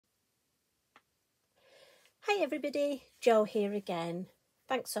Hi everybody, Jo here again.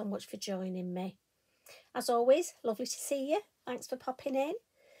 Thanks so much for joining me. As always, lovely to see you. Thanks for popping in.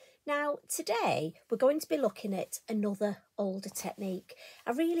 Now, today we're going to be looking at another older technique.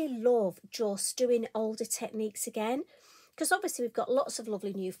 I really love just doing older techniques again because obviously we've got lots of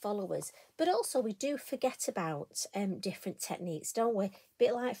lovely new followers, but also we do forget about different techniques, don't we? A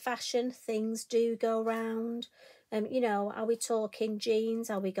bit like fashion, things do go round. You know, are we talking jeans?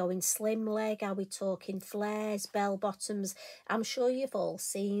 Are we going slim leg? Are we talking flares, bell bottoms? I'm sure you've all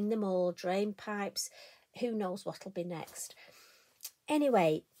seen them all, drain pipes. Who knows what'll be next?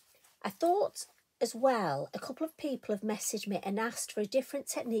 Anyway, I thought as well, a couple of people have messaged me and asked for a different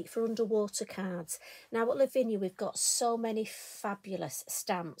technique for underwater cards. Now at Lavinia, we've got so many fabulous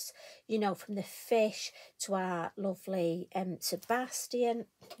stamps, you know, from the fish to our lovely Sebastian,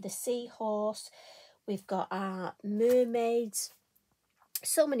 the seahorse. We've got our mermaids,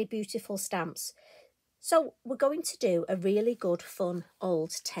 so many beautiful stamps. So we're going to do a really good, fun,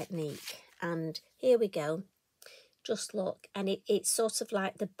 old technique. And here we go. Just look, and it's sort of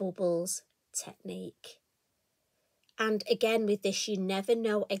like the bubbles technique. And again, with this, you never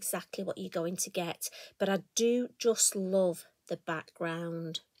know exactly what you're going to get. But I do just love the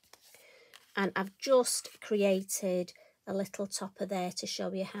background. And I've just created a little topper there to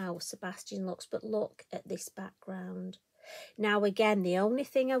show you how Sebastian looks, but look at this background. Now again, the only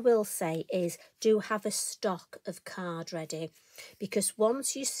thing I will say is do have a stock of card ready, because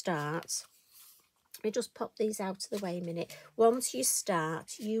once you start, let me just pop these out of the way a minute. Once you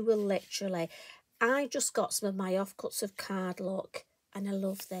start, you will literally, I just got some of my offcuts of card, look, and I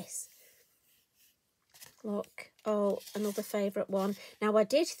love this. Look, oh, another favourite one. Now, I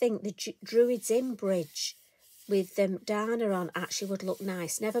did think the Druids in Bridge with Dana on actually would look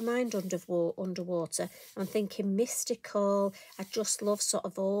nice. Never mind underwater. I'm thinking mystical. I just love sort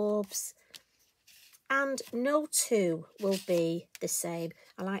of orbs. And no two will be the same.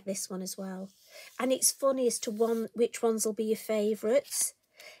 I like this one as well. And it's funny as to which ones will be your favourites.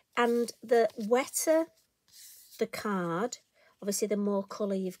 And the wetter the card, obviously the more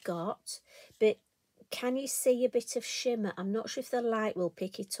colour you've got. But can you see a bit of shimmer? I'm not sure if the light will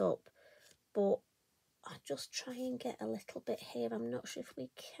pick it up, but I'll just try and get a little bit here. I'm not sure if we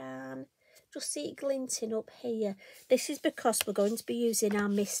can. Just see it glinting up here. This is because we're going to be using our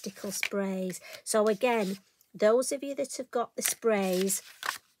mystical sprays. So again, those of you that have got the sprays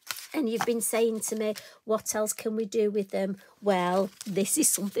and you've been saying to me, what else can we do with them? Well, this is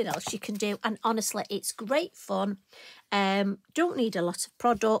something else you can do. And honestly, it's great fun. Don't need a lot of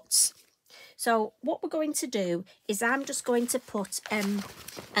products. So what we're going to do is I'm just going to put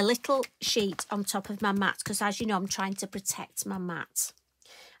a little sheet on top of my mat, because as you know, I'm trying to protect my mat.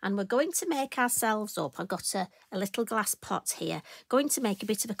 And we're going to make ourselves up. I've got a little glass pot here. Going to make a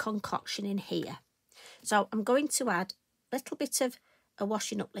bit of a concoction in here. So I'm going to add a little bit of a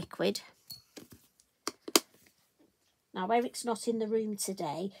washing up liquid. Now, Eric's not in the room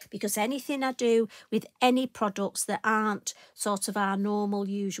today because anything I do with any products that aren't sort of our normal,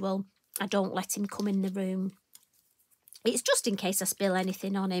 usual, I don't let him come in the room. It's just in case I spill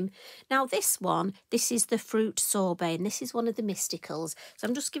anything on him. Now this is the fruit sorbet, and this is one of the mysticals. So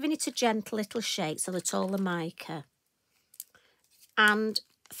I'm just giving it a gentle little shake so that all the mica. And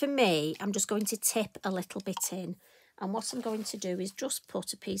for me, I'm just going to tip a little bit in. And what I'm going to do is just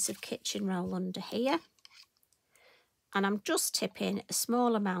put a piece of kitchen roll under here. And I'm just tipping a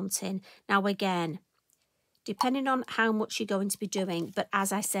small amount in. Now again, depending on how much you're going to be doing. But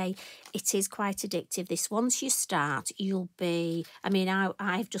as I say, it is quite addictive. This, once you start, you'll be, I mean,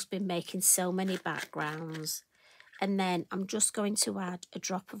 I've just been making so many backgrounds. And then I'm just going to add a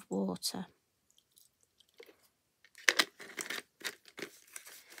drop of water.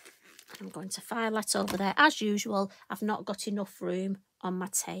 I'm going to file that over there. As usual, I've not got enough room on my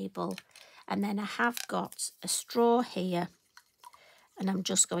table. And then I have got a straw here. And I'm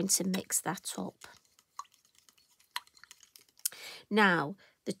just going to mix that up. Now,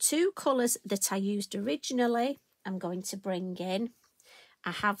 the two colours that I used originally, I'm going to bring in.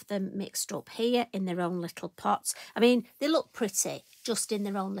 I have them mixed up here in their own little pots. I mean, they look pretty just in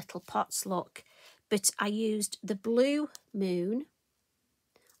their own little pots, look. But I used the Blue Moon,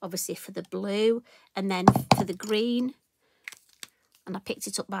 obviously for the blue, and then for the green. And I picked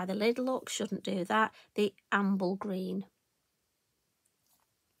it up by the lid, look, shouldn't do that. The amber green.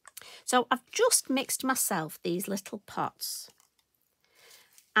 So I've just mixed myself these little pots.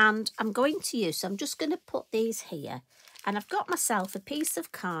 And I'm going to use, so I'm just going to put these here. And I've got myself a piece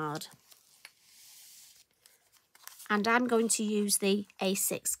of card. And I'm going to use the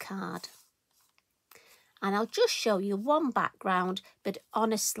A6 card. And I'll just show you one background, but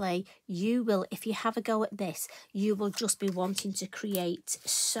honestly, you will, if you have a go at this, you will just be wanting to create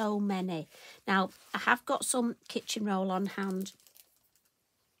so many. Now, I have got some kitchen roll on hand.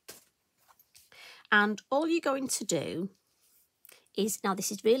 And all you're going to do is, now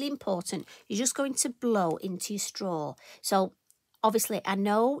this is really important, you're just going to blow into your straw. So obviously I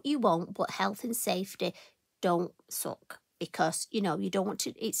know you won't, but health and safety, don't suck, because you know you don't want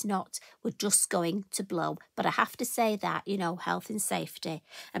to, it's not, we're just going to blow. But I have to say that, you know, health and safety.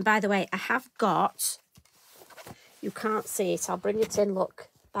 And by the way, I have got, you can't see it, I'll bring it in, look,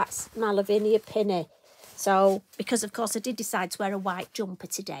 that's my Lavinia pinny. So because of course I did decide to wear a white jumper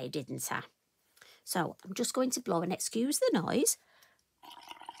today, didn't I? So I'm just going to blow, and excuse the noise.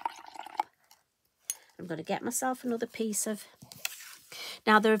 I'm going to get myself another piece of...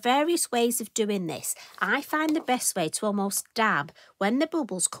 Now, there are various ways of doing this. I find the best way to almost dab. When the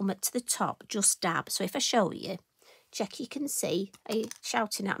bubbles come up to the top, just dab. So if I show you, check you can see. Are you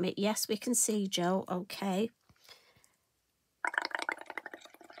shouting at me? Yes, we can see, Joe. Okay.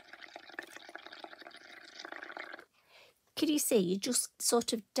 Can you see? You just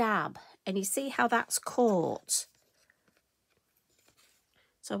sort of dab, and you see how that's caught.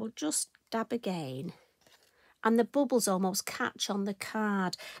 So we'll just dab again. And the bubbles almost catch on the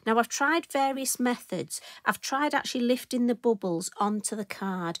card. Now, I've tried various methods. I've tried actually lifting the bubbles onto the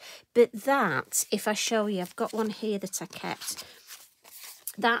card. But that, if I show you, I've got one here that I kept.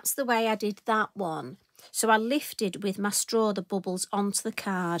 That's the way I did that one. So I lifted with my straw the bubbles onto the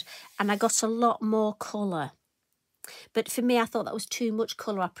card, and I got a lot more colour. But for me, I thought that was too much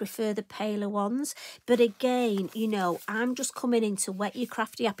colour. I prefer the paler ones. But again, you know, I'm just coming in to whet your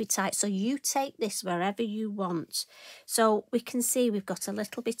crafty appetite. So you take this wherever you want. So we can see we've got a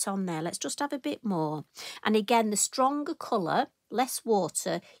little bit on there. Let's just have a bit more. And again, the stronger colour, less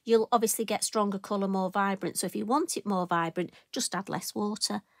water, you'll obviously get stronger colour, more vibrant. So if you want it more vibrant, just add less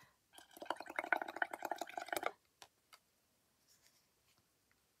water.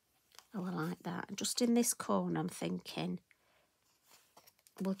 Oh, I like that. And just in this corner, I'm thinking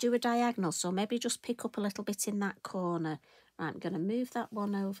we'll do a diagonal. So maybe just pick up a little bit in that corner. Right, I'm going to move that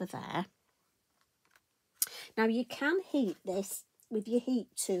one over there. Now, you can heat this with your heat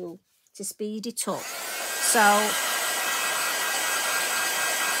tool to speed it up. So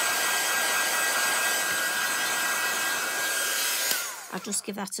I'll just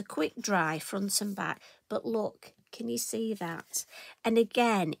give that a quick dry front and back. But look, can you see that? And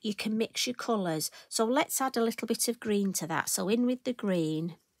again, you can mix your colours. So let's add a little bit of green to that. So in with the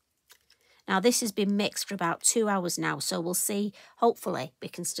green. Now, this has been mixed for about 2 hours now. So we'll see, hopefully, we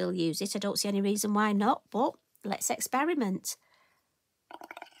can still use it. I don't see any reason why not, but let's experiment.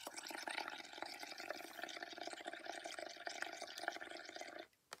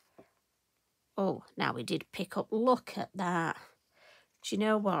 Oh, now we did pick up. Look at that. Do you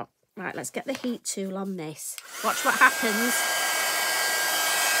know what? Right, let's get the heat tool on this. Watch what happens.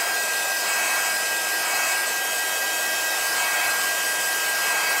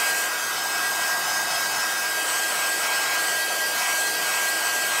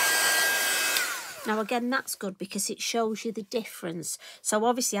 Now, again, that's good because it shows you the difference. So,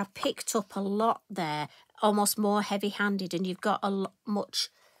 obviously, I've picked up a lot there, almost more heavy-handed, and you've got a much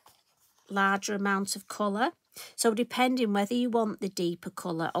larger amount of colour. So depending whether you want the deeper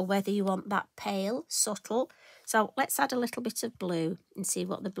colour or whether you want that pale, subtle. So let's add a little bit of blue and see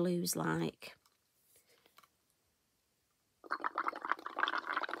what the blue's like.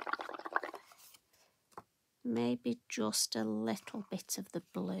 Maybe just a little bit of the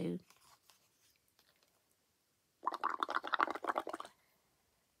blue.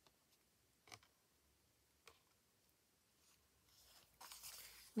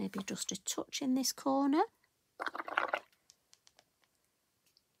 Maybe just a touch in this corner.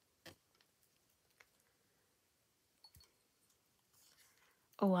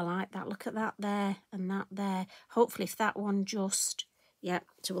 Oh, I like that. Look at that there and that there. Hopefully if that one just, yeah,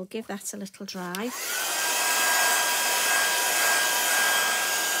 so we'll give that a little dry.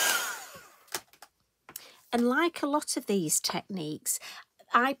 And like a lot of these techniques,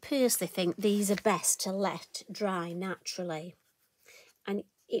 I personally think these are best to let dry naturally. And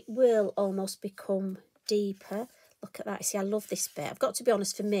it will almost become deeper. Look at that. See, I love this bit. I've got to be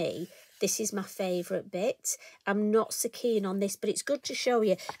honest, for me, this is my favourite bit. I'm not so keen on this, but it's good to show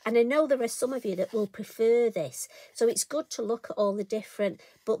you. And I know there are some of you that will prefer this. So it's good to look at all the different,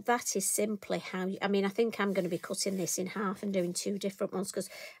 but that is simply how you, I mean, I think I'm going to be cutting this in half and doing 2 different ones because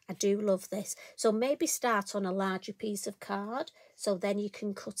I do love this. So maybe start on a larger piece of card, so then you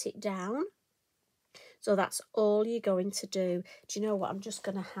can cut it down. So that's all you're going to do. Do you know what? I'm just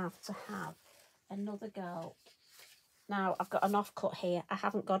going to have another go. Now, I've got an offcut here. I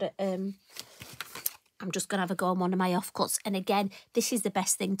haven't got it. I'm just going to have a go on one of my offcuts. And again, this is the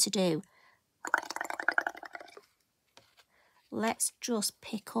best thing to do. Let's just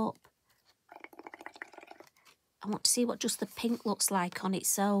pick up. I want to see what just the pink looks like on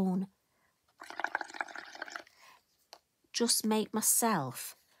its own. Just make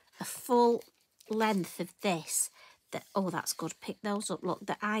myself a full length of this. Oh, that's good. Pick those up. Look,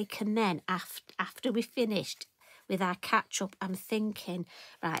 that I can then, after we've finished with our catch-up, I'm thinking,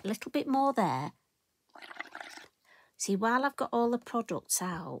 right, a little bit more there. See, while I've got all the products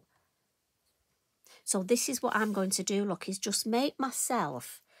out, so this is what I'm going to do, look, is just make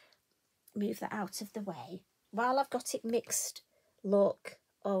myself, move that out of the way, while I've got it mixed. Look,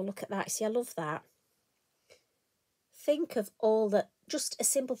 oh, look at that. See, I love that. Think of all that, just a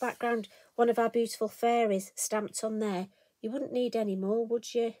simple background, one of our beautiful fairies stamped on there. You wouldn't need any more,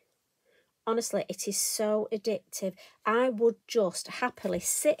 would you? Honestly, it is so addictive. I would just happily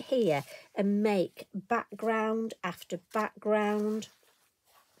sit here and make background after background.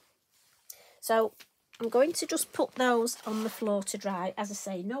 So I'm going to just put those on the floor to dry. As I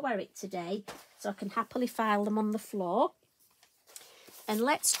say, no Eric today, so I can happily file them on the floor. And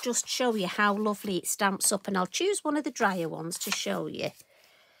let's just show you how lovely it stamps up. And I'll choose one of the drier ones to show you.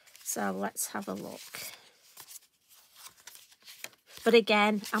 So let's have a look. But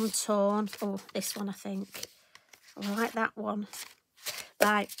again, I'm torn. Oh, this one, I think. I like that one.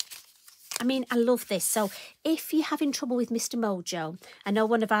 Right. I mean, I love this. So if you're having trouble with Mr. Mojo, I know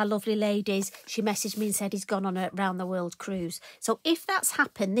one of our lovely ladies, she messaged me and said he's gone on a round the world cruise. So if that's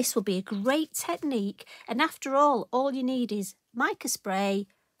happened, this will be a great technique. And after all you need is mica spray,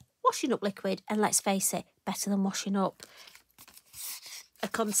 washing up liquid, and let's face it, better than washing up. A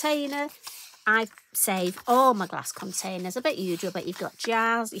container. I save all my glass containers. I bet you do. I bet you've got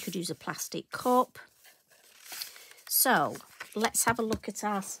jars. You could use a plastic cup. So let's have a look at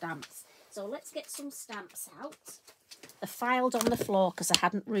our stamps. So let's get some stamps out. They're filed on the floor because I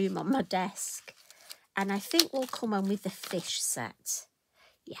hadn't room on my desk. And I think we'll come on with the fish set.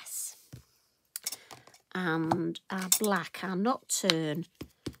 Yes. And our black, our Nocturne.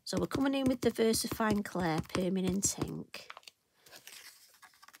 So we're coming in with the VersaFine Clair Permanent Ink.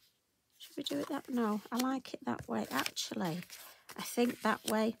 Should we do it that? No, I like it that way. Actually, I think that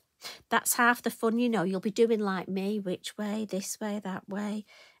way. That's half the fun, you know. You'll be doing like me, which way, this way, that way.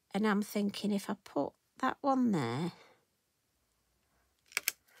 And I'm thinking if I put that one there,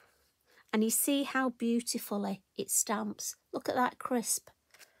 and you see how beautifully it stamps. Look at that crisp.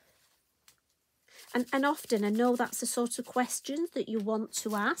 And often I know that's the sort of questions that you want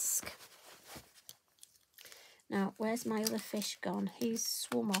to ask. Now, where's my other fish gone? He's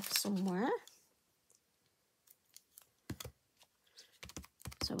swum off somewhere.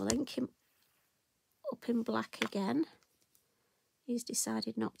 So we'll ink him up in black again. He's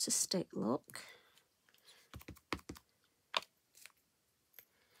decided not to stick, look.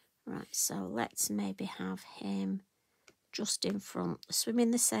 Right, so let's maybe have him just in front,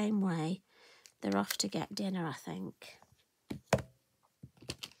 swimming the same way. They're off to get dinner, I think.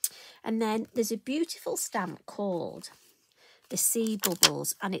 And then there's a beautiful stamp called the Sea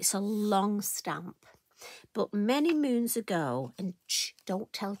Bubbles, and it's a long stamp. But many moons ago, and shh,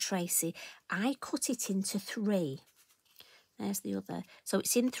 don't tell Tracy, I cut it into 3. There's the other. So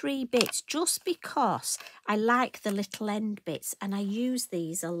it's in 3 bits just because I like the little end bits and I use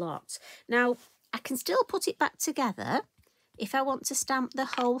these a lot. Now, I can still put it back together if I want to stamp the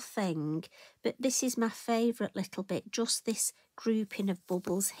whole thing, but this is my favourite little bit, just this grouping of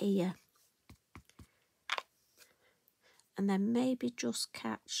bubbles here. And then maybe just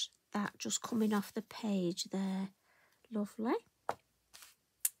catch that just coming off the page there. Lovely.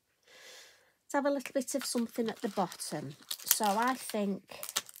 Let's have a little bit of something at the bottom. So I think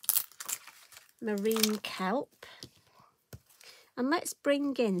marine kelp. And let's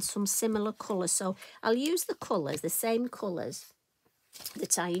bring in some similar colours. So I'll use the colours, the same colours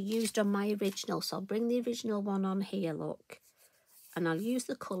that I used on my original. So I'll bring the original one on here, look. And I'll use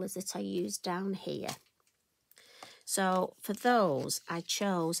the colours that I used down here. So for those, I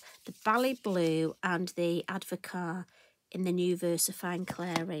chose the Bally Blue and the Advocaat in the new VersaFine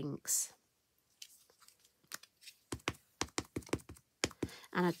Clair inks.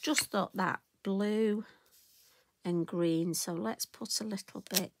 And I just thought that blue and green, so let's put a little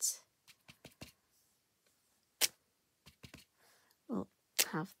bit. We'll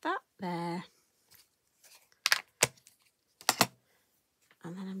have that there.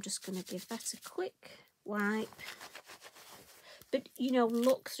 And then I'm just going to give that a quick wipe. But, you know,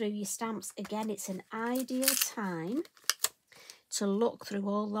 look through your stamps. Again, it's an ideal time to look through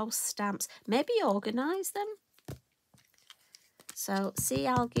all those stamps, maybe organise them. So sea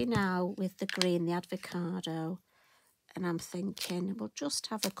algae now with the green, the avocado, and I'm thinking we'll just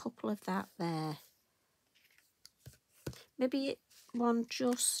have a couple of that there. Maybe one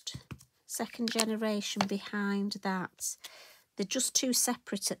just second generation behind that. They're just too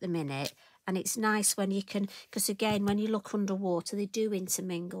separate at the minute, and it's nice when you can, because again, when you look underwater, they do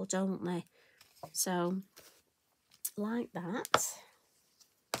intermingle, don't they? So, like that.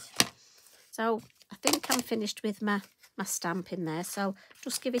 So, I think I'm finished with my stamping there, so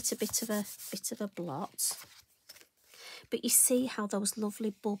just give it a bit of a blot. But you see how those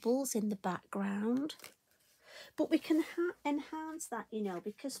lovely bubbles in the background. But we can enhance that, you know,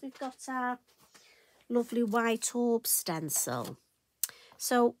 because we've got our lovely white orb stencil.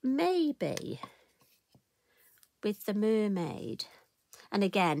 So maybe with the mermaid, and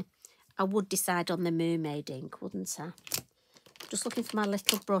again, I would decide on the mermaid ink, wouldn't I? Just looking for my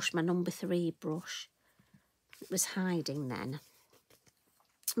little brush, my number 3 brush. It was hiding then.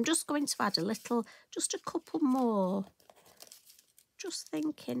 I'm just going to add a little, just a couple more. Just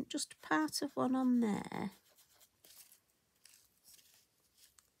thinking, just part of one on there.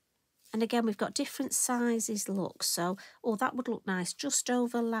 And again, we've got different sizes, look. So, oh, that would look nice, just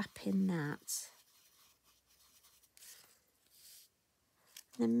overlapping that.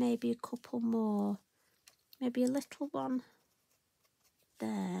 And then maybe a couple more. Maybe a little one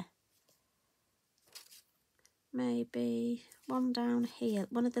there. Maybe one down here,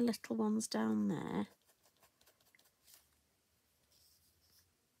 one of the little ones down there.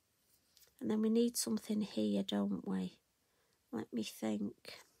 And then we need something here, don't we? Let me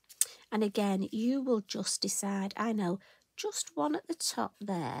think. And again, you will just decide, I know, just one at the top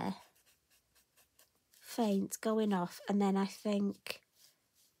there. Faint, going off. And then I think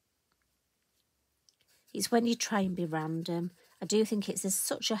it's when you try and be random. I do think it's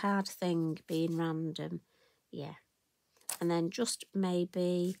such a hard thing being random. Yeah. And then just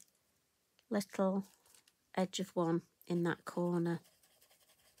maybe little edge of one in that corner.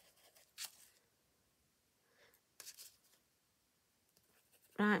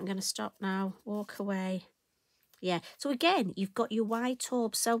 Right, I'm going to stop now, walk away. Yeah, so again, you've got your white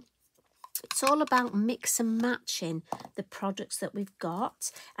orb. So it's all about mix and matching the products that we've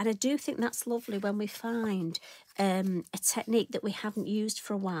got. And I do think that's lovely when we find a technique that we haven't used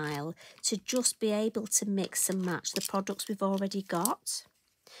for a while to just be able to mix and match the products we've already got.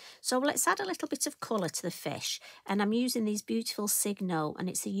 So let's add a little bit of colour to the fish. And I'm using these beautiful Signo, and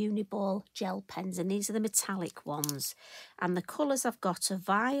it's a Uniball gel pens, and these are the metallic ones. And the colours I've got are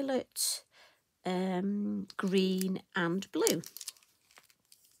violet, green and blue.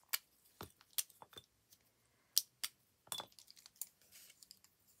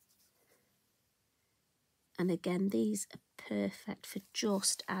 And again, these are perfect for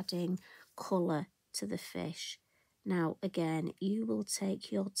just adding colour to the fish. Now, again, you will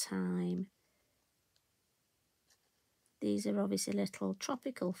take your time. These are obviously little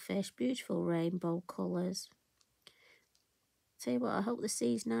tropical fish, beautiful rainbow colours. Tell you what, I hope the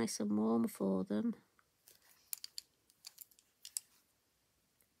sea's nice and warm for them.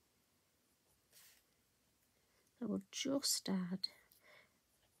 I will just add,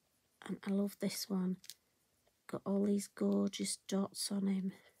 and I love this one. Got all these gorgeous dots on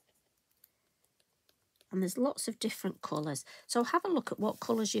him. And there's lots of different colours. So have a look at what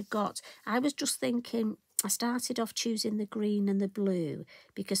colours you've got. I was just thinking, I started off choosing the green and the blue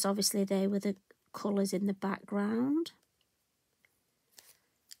because obviously they were the colours in the background.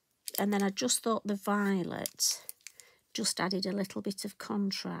 And then I just thought the violet just added a little bit of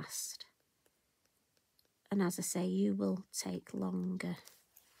contrast. And as I say, you will take longer.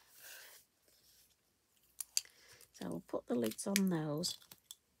 So we'll put the lids on those.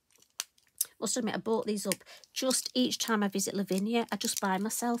 Must admit, I bought these up just each time I visit Lavinia. I just buy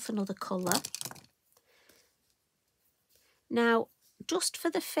myself another colour. Now, just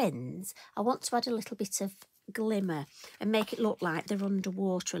for the fins, I want to add a little bit of glimmer and make it look like they're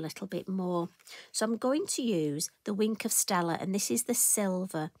underwater a little bit more. So I'm going to use the Wink of Stella, and this is the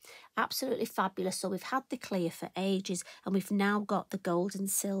silver. Absolutely fabulous. So we've had the clear for ages, and we've now got the gold and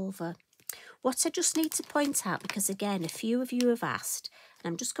silver. What I just need to point out, because again, a few of you have asked,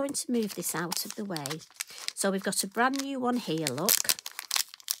 and I'm just going to move this out of the way. So we've got a brand new one here, look.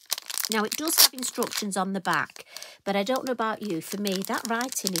 Now, it does have instructions on the back, but I don't know about you. For me, that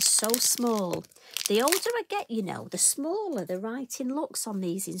writing is so small. The older I get, you know, the smaller the writing looks on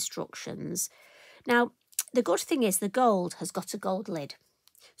these instructions. Now, the good thing is the gold has got a gold lid.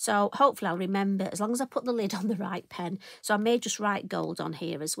 So hopefully I'll remember, as long as I put the lid on the right pen. So I may just write gold on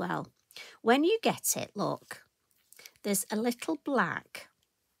here as well. When you get it, look, there's a little black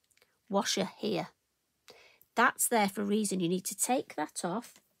washer here. That's there for a reason. You need to take that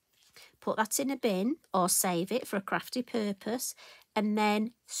off, put that in a bin or save it for a crafty purpose, and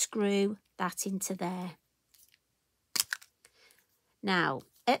then screw that into there. Now,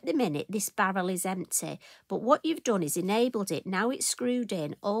 at the minute, this barrel is empty, but what you've done is enabled it. Now it's screwed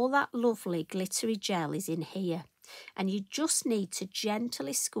in. All that lovely glittery gel is in here, and you just need to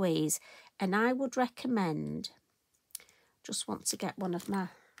gently squeeze. And I would recommend, just want to get one of my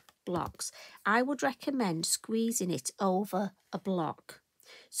blocks, I would recommend squeezing it over a block,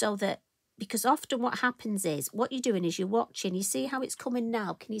 so that, because often what happens is, what you're doing is you're watching, you see how it's coming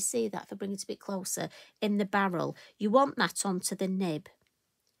now, can you see that if I bring it a bit closer, in the barrel, you want that onto the nib,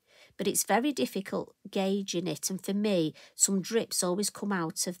 but it's very difficult gauging it, and for me, some drips always come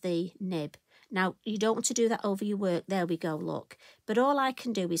out of the nib. Now, you don't want to do that over your work, there we go, look, but all I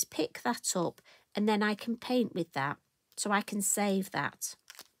can do is pick that up, and then I can paint with that, so I can save that.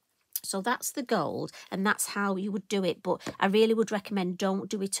 So that's the gold, and that's how you would do it, but I really would recommend don't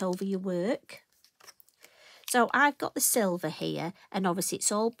do it over your work. So I've got the silver here, and obviously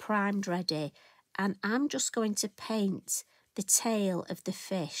it's all primed ready, and I'm just going to paint the tail of the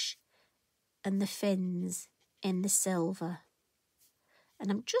fish and the fins in the silver. And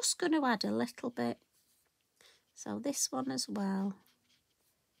I'm just going to add a little bit. So this one as well.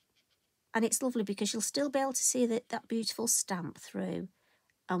 And it's lovely because you'll still be able to see that beautiful stamp through.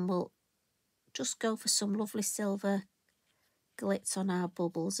 And we'll just go for some lovely silver glitz on our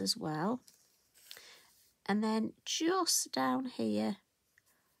bubbles as well. And then just down here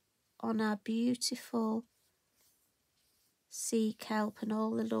on our beautiful sea kelp and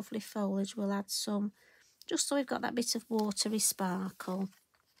all the lovely foliage, we'll add some, just so we've got that bit of watery sparkle.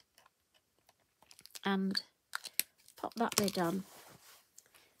 And pop that lid on.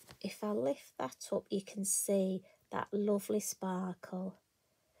 If I lift that up, you can see that lovely sparkle,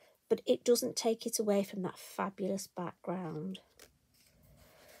 but it doesn't take it away from that fabulous background.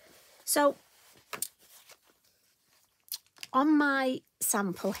 So on my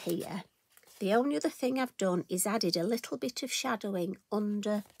sample here, the only other thing I've done is added a little bit of shadowing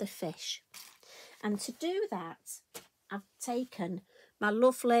under the fish. And to do that, I've taken my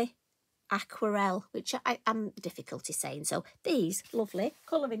lovely aquarelle, which I'm difficulty saying, so these lovely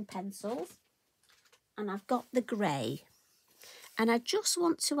colouring pencils, and I've got the grey, and I just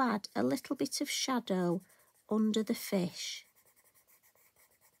want to add a little bit of shadow under the fish,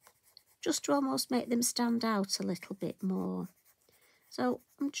 just to almost make them stand out a little bit more. So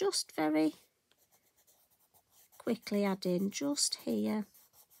I'm just very quickly adding just here,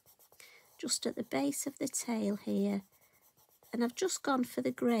 just at the base of the tail here, and I've just gone for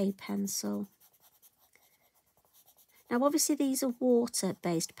the grey pencil. Now obviously these are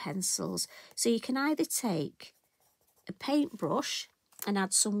water-based pencils, so you can either take a paintbrush and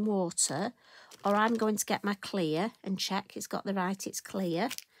add some water, or I'm going to get my clear and check it's got the right, it's clear,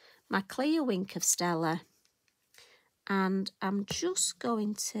 my clear Wink of Stella, and I'm just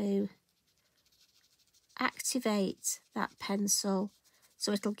going to activate that pencil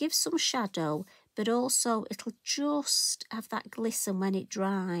so it'll give some shadow, but also it'll just have that glisten when it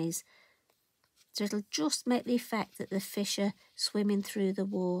dries. So it'll just make the effect that the fish are swimming through the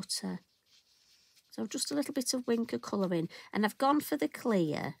water. So just a little bit of Wink of colouring. And I've gone for the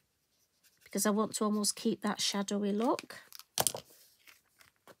clear because I want to almost keep that shadowy look.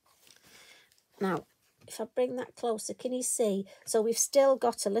 Now, if I bring that closer, can you see? So we've still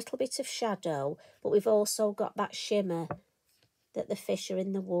got a little bit of shadow, but we've also got that shimmer that the fish are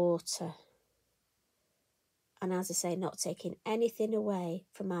in the water. And as I say, not taking anything away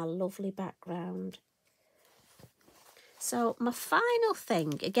from our lovely background. So my final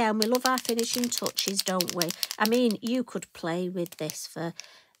thing, again, we love our finishing touches, don't we? I mean, you could play with this for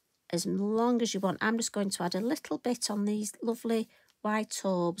as long as you want. I'm just going to add a little bit on these lovely white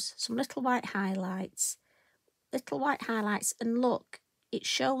orbs, some little white highlights, and look, it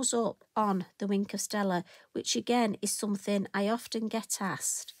shows up on the Wink of Stella, which again is something I often get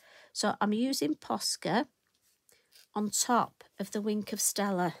asked. So I'm using Posca on top of the Wink of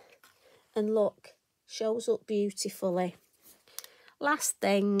Stella, and look, shows up beautifully. Last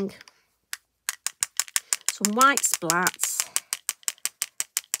thing, some white splats,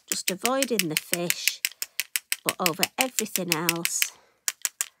 just avoiding the fish, but over everything else.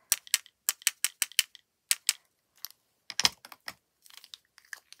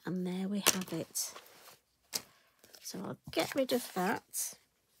 And there we have it. So I'll get rid of that.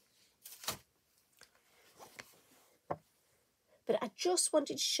 But I just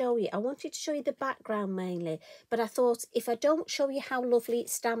wanted to show you. I wanted to show you the background mainly, but I thought if I don't show you how lovely it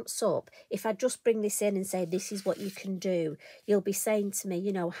stamps up, if I just bring this in and say this is what you can do, you'll be saying to me,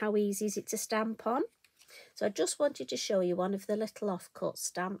 you know, how easy is it to stamp on? So I just wanted to show you one of the little offcuts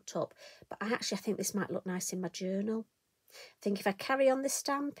stamped up, but I think this might look nice in my journal. I think if I carry on the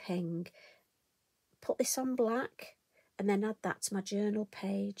stamping, put this on black, and then add that to my journal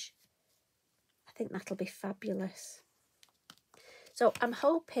page, I think that'll be fabulous. So I'm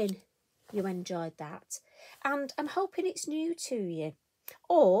hoping you enjoyed that, and I'm hoping it's new to you,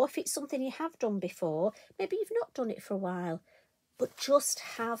 or if it's something you have done before, maybe you've not done it for a while, but just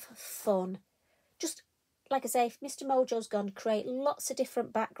have fun. Just, like I say, if Mr. Mojo's gone, create lots of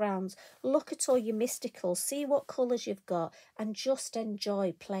different backgrounds, look at all your mysticals, see what colours you've got, and just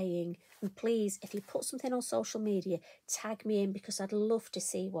enjoy playing. And please, if you put something on social media, tag me in, because I'd love to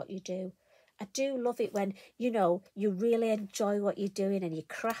see what you do. I do love it when, you know, you really enjoy what you're doing and you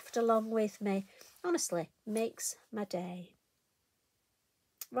craft along with me. Honestly, makes my day.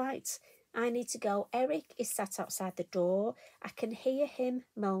 Right, I need to go. Eric is sat outside the door. I can hear him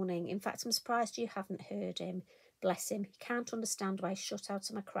moaning. In fact, I'm surprised you haven't heard him. Bless him. He can't understand why he's shut out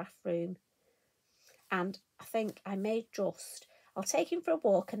of my craft room. And I think I may just... I'll take him for a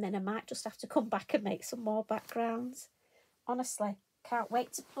walk, and then I might just have to come back and make some more backgrounds. Honestly, can't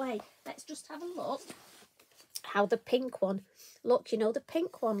wait to play. Let's just have a look how the pink one... Look, you know, the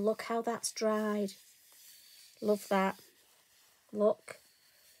pink one, look how that's dried. Love that. Look.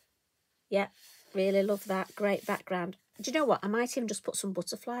 Yeah, really love that. Great background. Do you know what? I might even just put some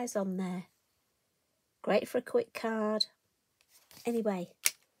butterflies on there. Great for a quick card. Anyway,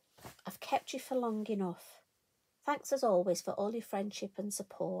 I've kept you for long enough. Thanks as always for all your friendship and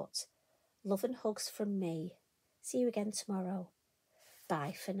support. Love and hugs from me. See you again tomorrow.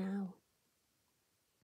 Bye for now.